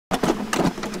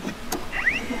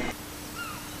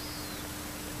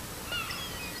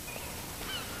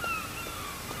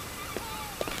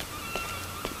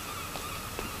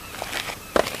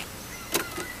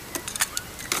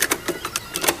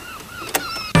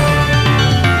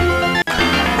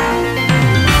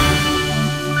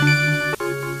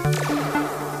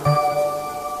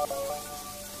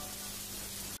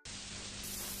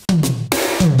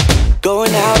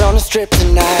strip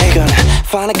tonight. Gonna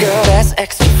find a girl that's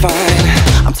extra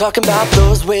fine. I'm talking about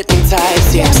those Whitney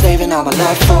types. Yeah, I'm saving all my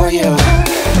love for you.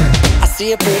 I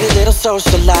see a pretty little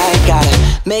socialite. Gotta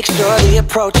make sure the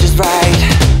approach is right.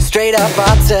 Straight up,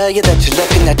 I'll tell you that you're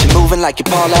looking, that you're moving like you're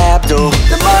Paula Abdul.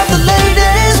 The mother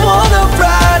ladies wanna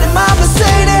ride in my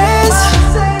Mercedes,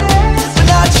 but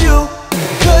not you,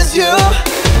 'cause you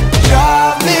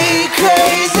drive me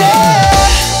crazy.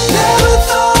 Never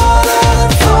thought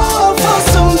I'd fall for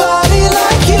somebody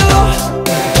like you.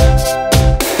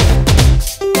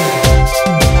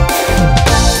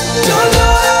 Don't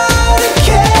know how to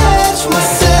catch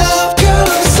myself, girl,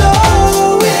 I'm so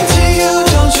into you.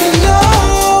 Don't you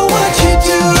know what you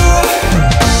do?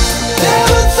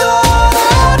 Never thought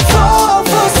I'd fall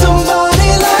for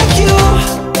somebody like you.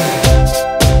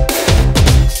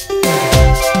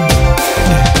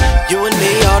 You and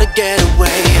me ought to get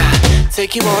away,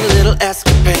 take you on a little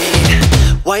escapade.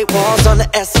 White walls on the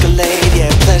Escalade,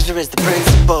 yeah, pleasure is the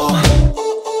principle.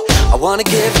 I wanna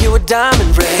give you a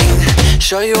diamond ring,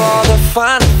 show you all the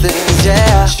finer things,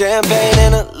 yeah. Champagne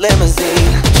in a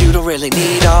limousine, but you don't really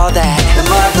need all that. The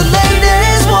mother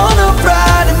ladies wanna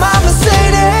ride in my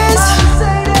Mercedes,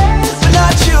 but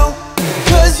not you,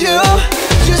 'cause you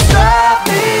just drive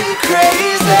me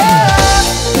crazy.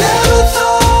 Never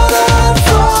thought I'd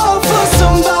fall for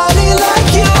somebody like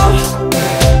you.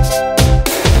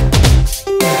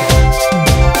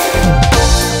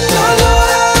 Don't know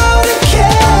how to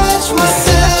catch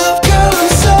myself, girl, I'm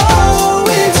so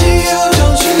into you.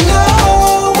 Don't you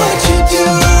know what you do?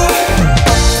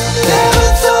 Never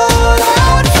thought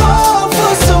I'd fall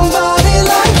for somebody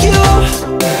like you.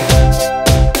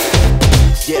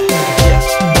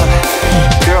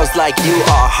 Girls like you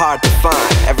are hard to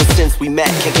find. Ever since we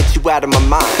met, can't get you out of my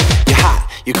mind. You're hot,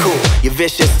 you're cool, you're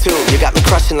vicious too. You got me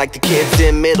crushing like the kids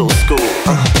in middle school.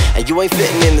 And you ain't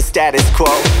fitting in the status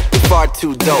quo. You're far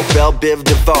too dope, Belle Biv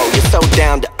DeVoe. You're so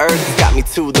down to earth, it's got me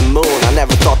to the moon. I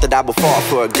never thought that I would fall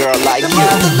for a girl like you. The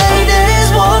mother ladies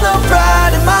wanna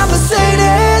ride in my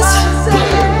Mercedes,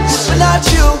 but not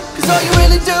you, 'cause all you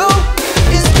really do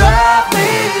is drive me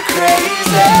crazy.